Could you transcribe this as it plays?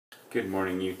Good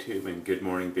morning YouTube and good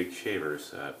morning Big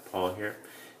Shavers. Paul here.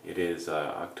 It is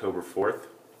October 4th,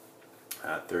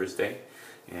 Thursday,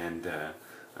 and I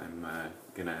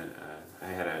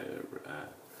had a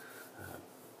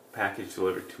package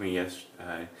delivered to me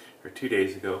 2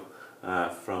 days ago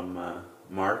from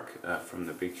Mark from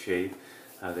the Big Shave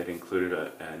that included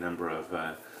a number of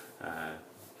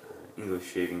English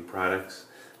shaving products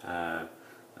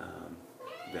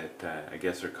that I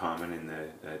guess are common in the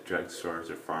drugstores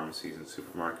or pharmacies and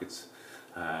supermarkets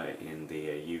in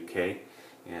the UK,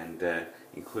 and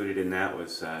included in that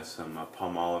was some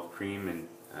palm olive cream and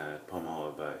palm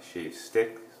olive shave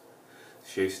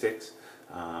sticks,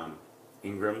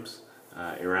 Ingram's,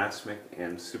 Erasmic,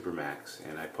 and Supermax.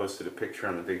 And I posted a picture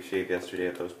on the Big Shave yesterday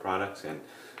of those products, and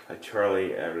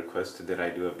Charlie requested that I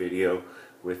do a video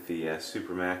with the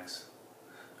Supermax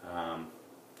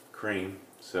cream.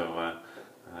 So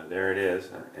there it is,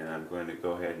 and I'm going to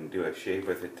go ahead and do a shave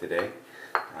with it today.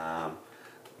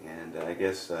 And I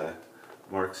guess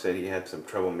Mark said he had some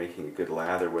trouble making a good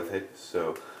lather with it,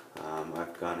 so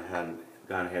I've gone ahead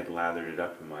and lathered it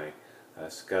up in my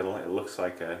scuttle. It looks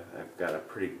like I've got a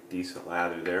pretty decent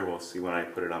lather there. We'll see when I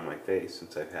put it on my face,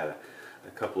 since I've had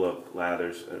a couple of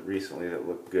lathers recently that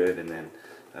look good and then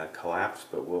collapsed,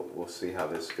 but we'll see how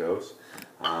this goes.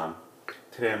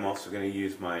 Today I'm also going to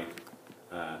use my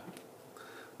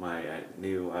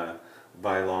new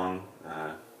Vie Long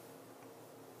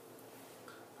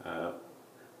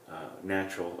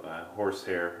natural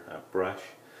horsehair brush.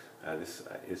 This is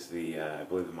I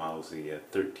believe the model is the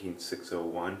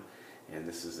 13601, and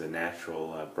this is the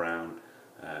natural brown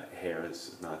hair. This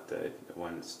is not the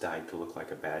one that's dyed to look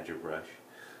like a badger brush.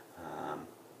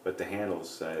 But the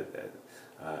handles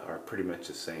are pretty much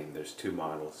the same. There's two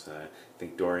models. I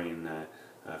think Dorian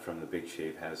from the Big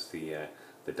Shave has the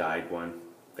dyed one.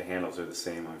 The handles are the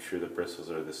same. I'm sure the bristles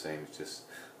are the same. It's just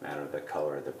a matter of the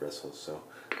color of the bristles. So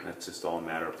that's just all a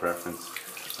matter of preference.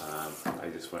 I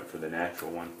just went for the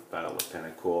natural one. Thought it looked kind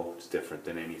of cool. It's different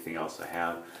than anything else I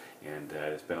have. And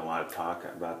there's been a lot of talk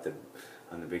about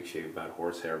on the Big Shave about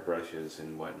horsehair brushes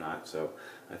and whatnot. So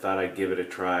I thought I'd give it a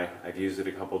try. I've used it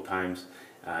a couple times.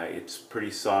 It's pretty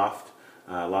soft,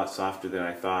 a lot softer than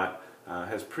I thought.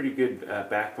 Has pretty good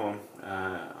backbone.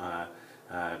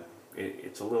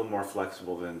 It's a little more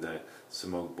flexible than the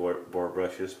Smoke Bore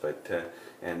brushes, but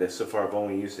and so far I've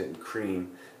only used it in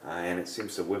cream, and it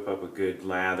seems to whip up a good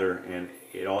lather, and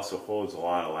it also holds a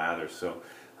lot of lather. So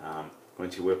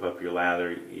once you whip up your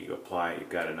lather, you've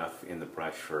got enough in the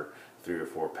brush for 3 or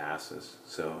 4 passes.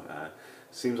 So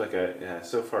seems like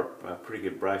so far a pretty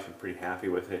good brush. I'm pretty happy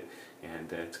with it,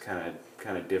 and it's kind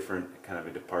of different, kind of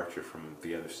a departure from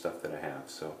the other stuff that I have.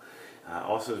 So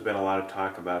also there's been a lot of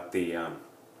talk about the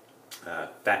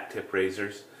fat tip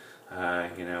razors,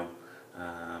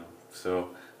 so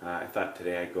I thought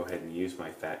today I'd go ahead and use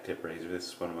my fat tip razor. This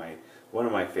is one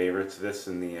of my favorites. This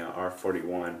and the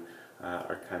R41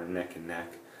 are kind of neck and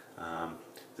neck.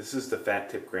 This is the fat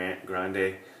tip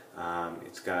grande.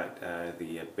 It's got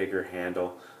the bigger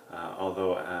handle,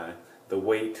 although the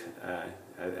weight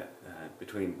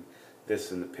between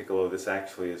this and the Piccolo, this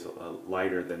actually is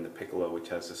lighter than the Piccolo, which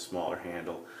has a smaller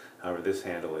handle. However, this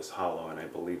handle is hollow, and I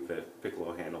believe the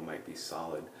Piccolo handle might be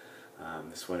solid.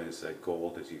 This one is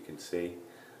gold, as you can see.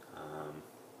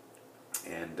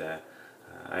 And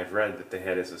I've read that the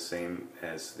head is the same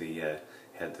as the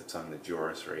head that's on the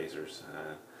Joris razors.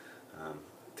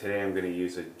 Today I'm going to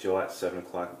use a Gillette 7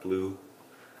 o'clock blue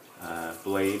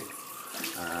blade.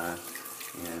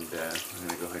 And I'm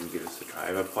going to go ahead and give this a try.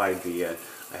 I've applied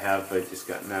I have just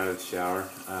gotten out of the shower,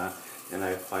 and I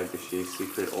applied the Shave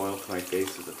Secret oil to my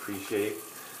face as a pre-shave.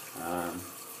 And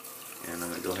I'm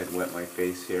going to go ahead and wet my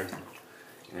face here,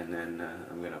 and then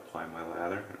I'm going to apply my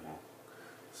lather, and we'll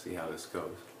see how this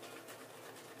goes.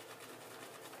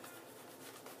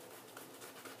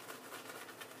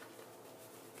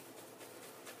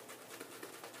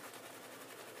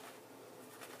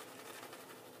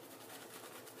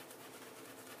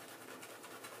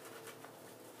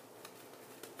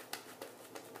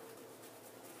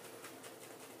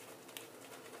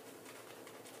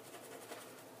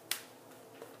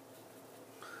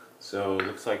 So it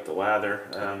looks like the lather,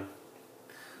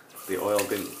 the oil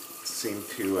didn't seem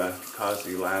to cause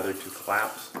the lather to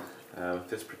collapse with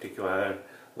this particular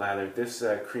lather. This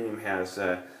cream has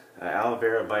aloe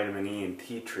vera, vitamin E, and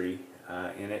tea tree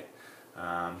in it.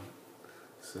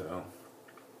 So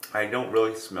I don't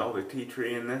really smell the tea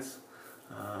tree in this.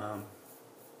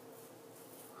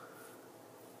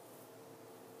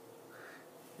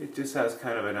 It just has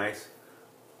kind of a nice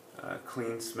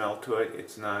clean smell to it.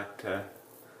 It's not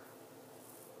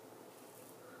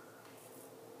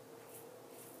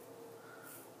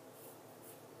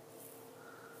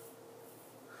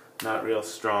not real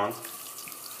strong.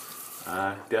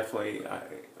 Definitely,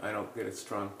 I don't get a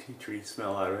strong tea tree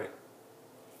smell out of it.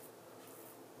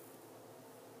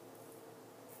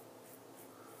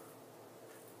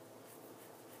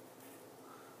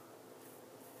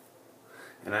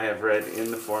 And I have read in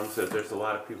the forums that there's a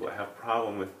lot of people that have a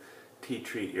problem with tea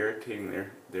tree irritating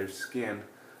their skin.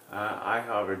 I,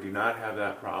 however, do not have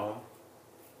that problem.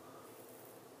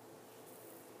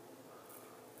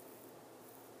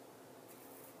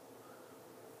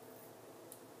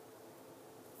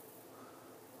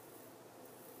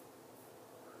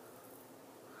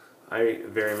 I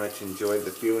very much enjoy the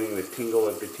feeling, the tingle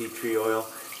of the tea tree oil,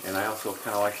 and I also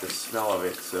kind of like the smell of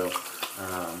it. So,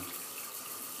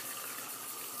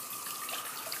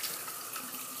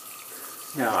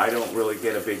 now I don't really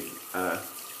get a big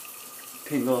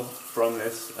tingle from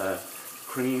this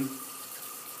cream,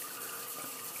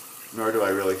 nor do I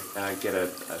really get a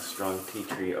strong tea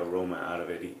tree aroma out of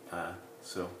it.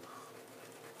 So.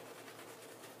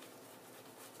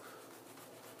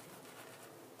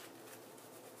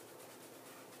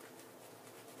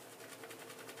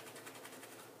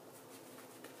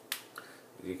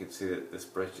 You can see that this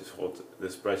brush just holds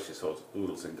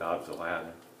oodles and gobs of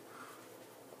lather.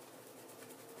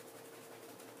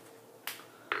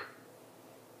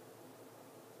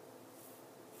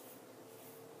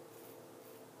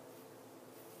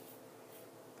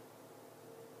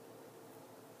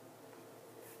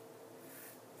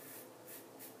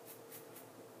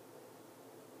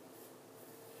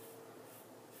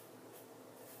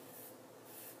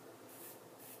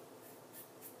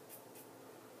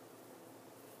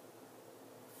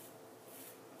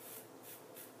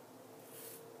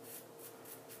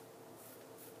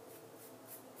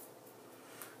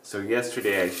 So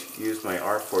yesterday I used my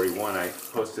R41. I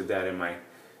posted that in my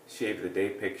shave of the day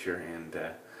picture, and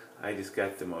I just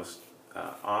got the most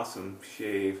awesome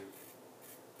shave.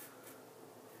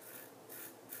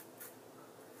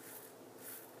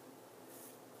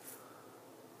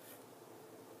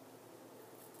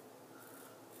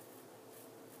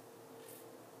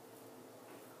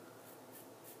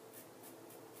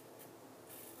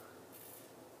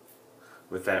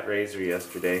 With that razor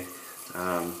yesterday.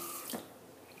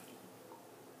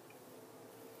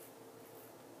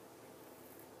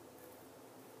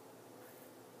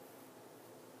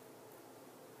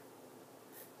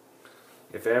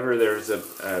 If ever there's a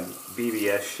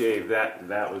BBS shave,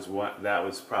 that was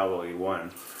probably one.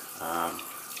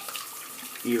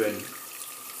 Even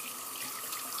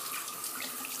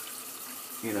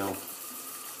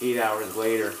 8 hours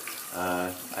later,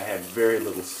 I had very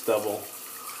little stubble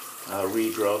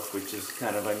regrowth, which is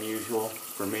kind of unusual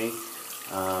for me,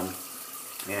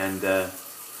 and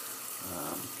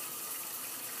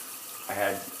I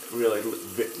had really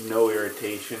no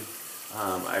irritation.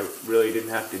 I really didn't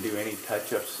have to do any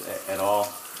touch-ups at all,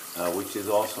 which is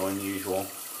also unusual.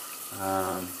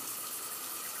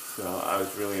 So I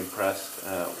was really impressed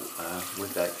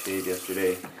with that shade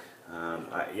yesterday.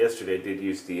 Yesterday I did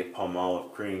use the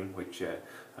Palmolive cream, which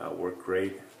worked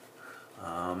great.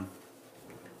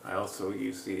 I also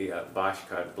used the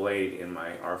Boschcott blade in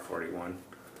my R41,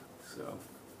 so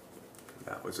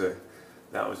that was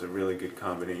a really good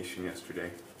combination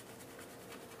yesterday.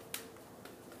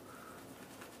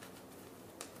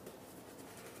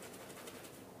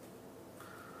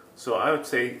 So I would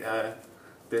say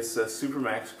this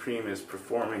Supermax cream is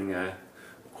performing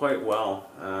quite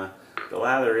well. The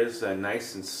lather is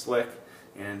nice and slick,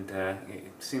 and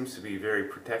it seems to be very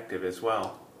protective as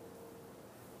well.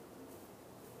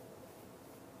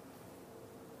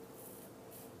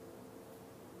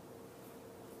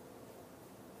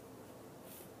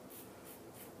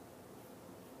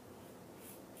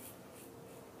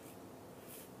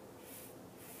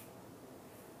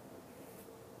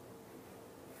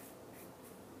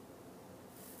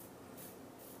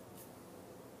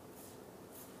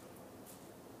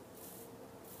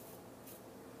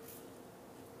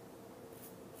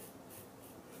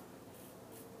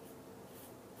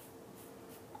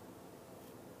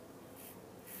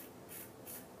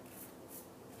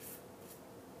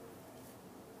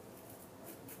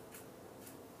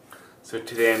 So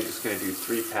today I'm just going to do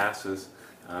 3 passes.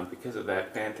 Because of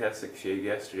that fantastic shave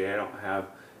yesterday, I don't have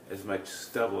as much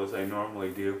stubble as I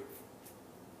normally do.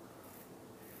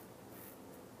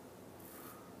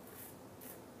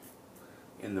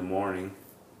 In the morning.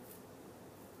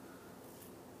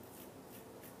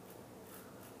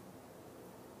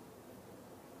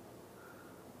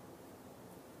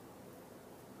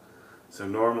 So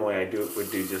normally I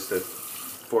would do just a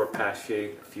 4-pass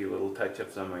shave, a few little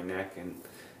touch-ups on my neck, and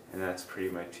that's pretty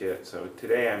much it. So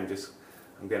today I'm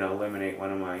going to eliminate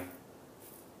one of my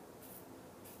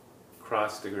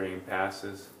across the grain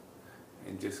passes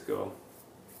and just go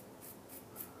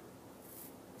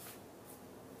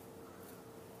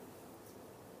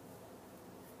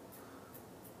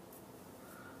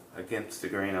against the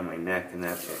grain on my neck, and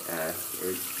that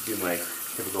or do my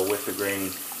typical with the grain,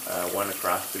 one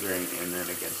across the grain and then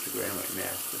against the grain on my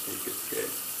neck. I think it's good.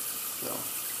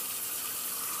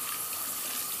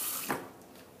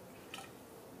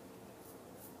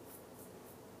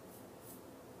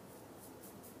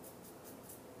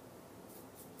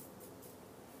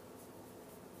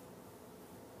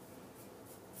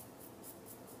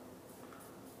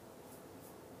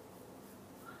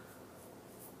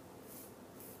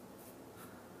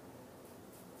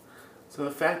 So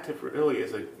the Fatip really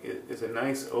is a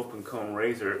nice open comb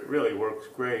razor. It really works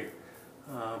great.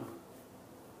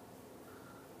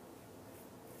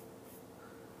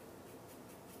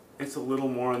 It's a little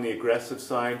more on the aggressive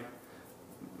side,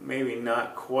 maybe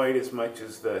not quite as much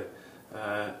as the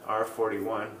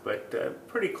R41, but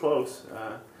pretty close.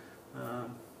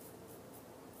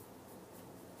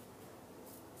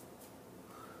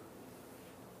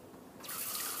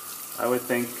 I would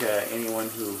think anyone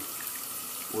who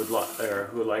who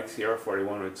likes the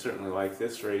R41 would certainly like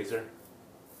this razor,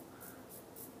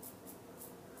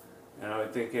 and I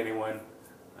would think anyone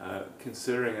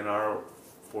considering an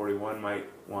R41 might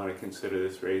want to consider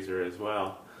this razor as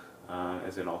well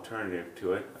as an alternative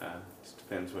to it. Just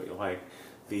depends what you like.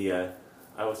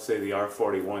 I would say the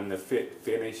R41, the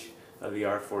finish of the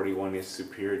R41 is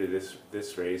superior to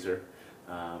this razor.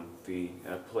 The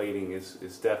plating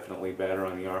is definitely better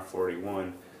on the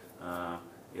R41.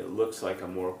 It looks like a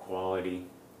more quality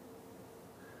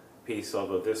piece,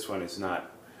 although this one is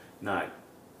not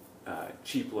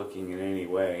cheap looking in any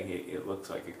way. It looks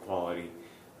like a quality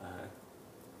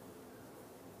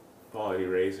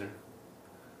razor,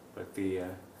 but the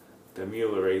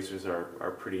Mueller razors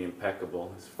are pretty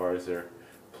impeccable as far as their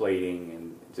plating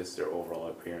and just their overall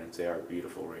appearance. They are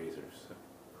beautiful razors. So.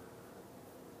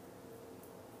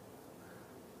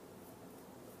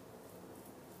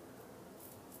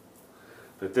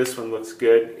 But this one looks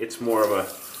good. It's more of a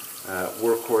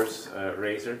workhorse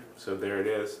razor. So there it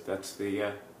is. That's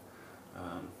the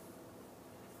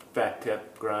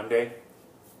Fatip Grande.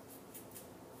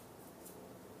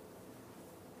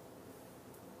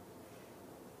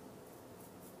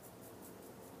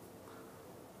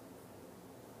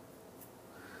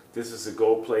 This is the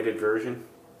gold-plated version,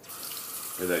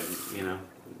 or the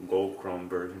gold chrome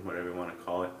version, whatever you want to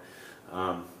call it.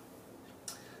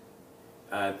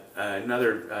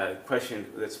 Another question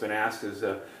that's been asked is,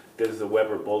 does the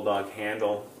Weber Bulldog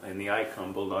handle and the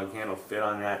Icon Bulldog handle fit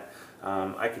on that?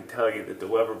 I can tell you that the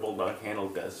Weber Bulldog handle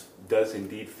does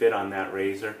indeed fit on that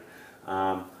razor.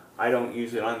 I don't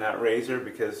use it on that razor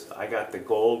because I got the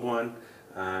gold one,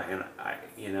 and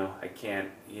I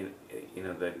can't,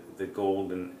 the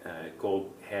gold and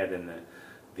gold head and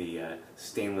the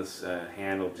stainless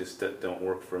handle just don't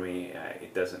work for me.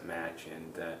 It doesn't match,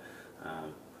 and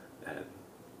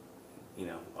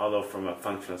although from a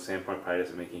functional standpoint probably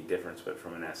doesn't make any difference, but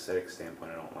from an aesthetic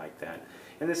standpoint I don't like that.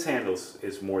 And this handle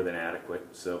is more than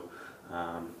adequate, so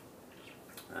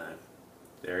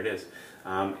there it is.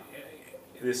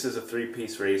 This is a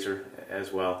three-piece razor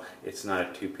as well. It's not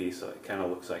a two-piece, so it kind of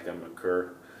looks like a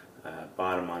Merkur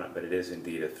bottom on it, but it is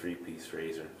indeed a three-piece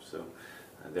razor. So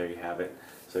there you have it.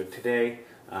 So today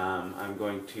I'm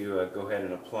going to go ahead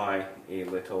and apply a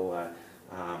little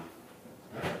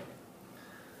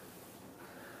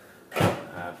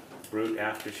Brut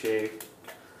aftershave.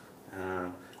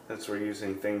 Since we're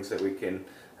using things that we can,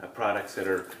 products that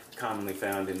are commonly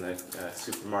found in the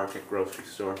supermarket, grocery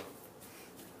store,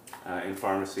 in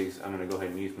pharmacies, I'm going to go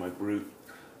ahead and use my Brut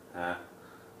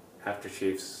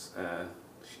aftershave.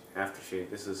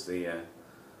 This is the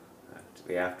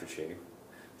aftershave.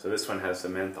 So this one has the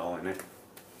menthol in it.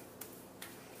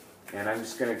 And I'm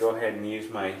just going to go ahead and use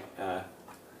my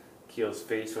Keihll's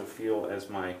Facial Fuel as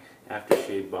my my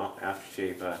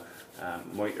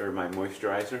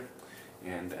moisturizer.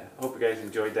 And hope you guys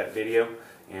enjoyed that video,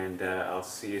 and I'll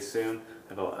see you soon.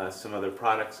 I have some other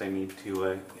products I need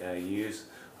to use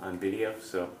on video.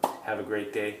 So have a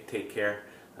great day, take care,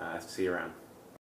 see you around.